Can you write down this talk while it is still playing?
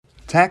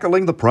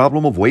Tackling the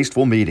problem of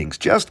wasteful meetings.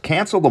 Just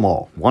cancel them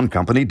all. One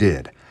company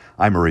did.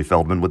 I'm Murray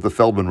Feldman with the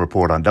Feldman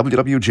Report on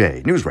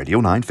WWJ News Radio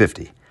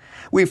 950.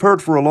 We've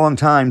heard for a long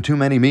time too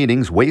many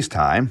meetings waste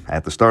time.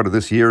 At the start of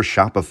this year,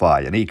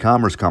 Shopify, an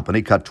e-commerce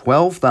company, cut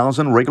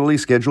 12,000 regularly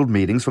scheduled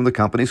meetings from the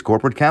company's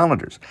corporate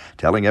calendars,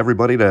 telling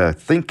everybody to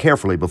think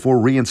carefully before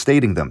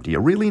reinstating them. Do you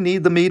really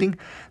need the meeting?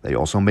 They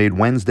also made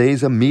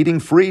Wednesdays a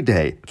meeting-free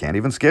day. Can't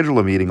even schedule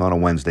a meeting on a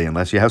Wednesday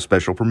unless you have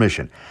special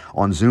permission.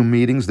 On Zoom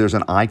meetings, there's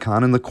an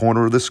icon in the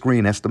corner of the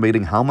screen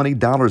estimating how many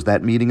dollars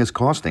that meeting is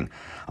costing.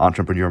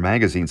 Entrepreneur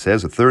Magazine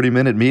says a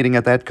 30-minute meeting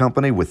at that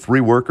company with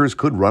 3 workers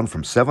could run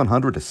from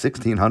 $700 to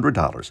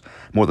 $1,600,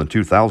 more than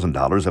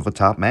 $2,000 if a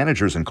top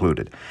manager's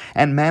included.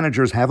 And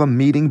managers have a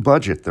meeting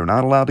budget. They're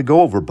not allowed to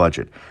go over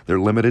budget. They're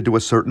limited to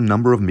a certain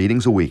number of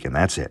meetings a week, and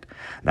that's it.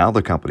 Now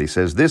the company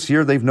says this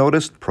year they've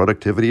noticed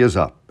productivity is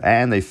up,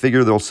 and they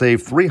figure they'll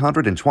save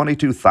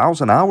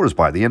 322,000 hours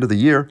by the end of the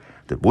year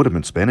that would have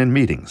been spent in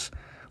meetings.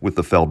 With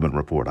the Feldman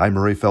Report, I'm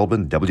Murray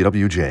Feldman,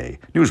 WWJ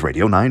News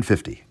Radio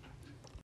 950.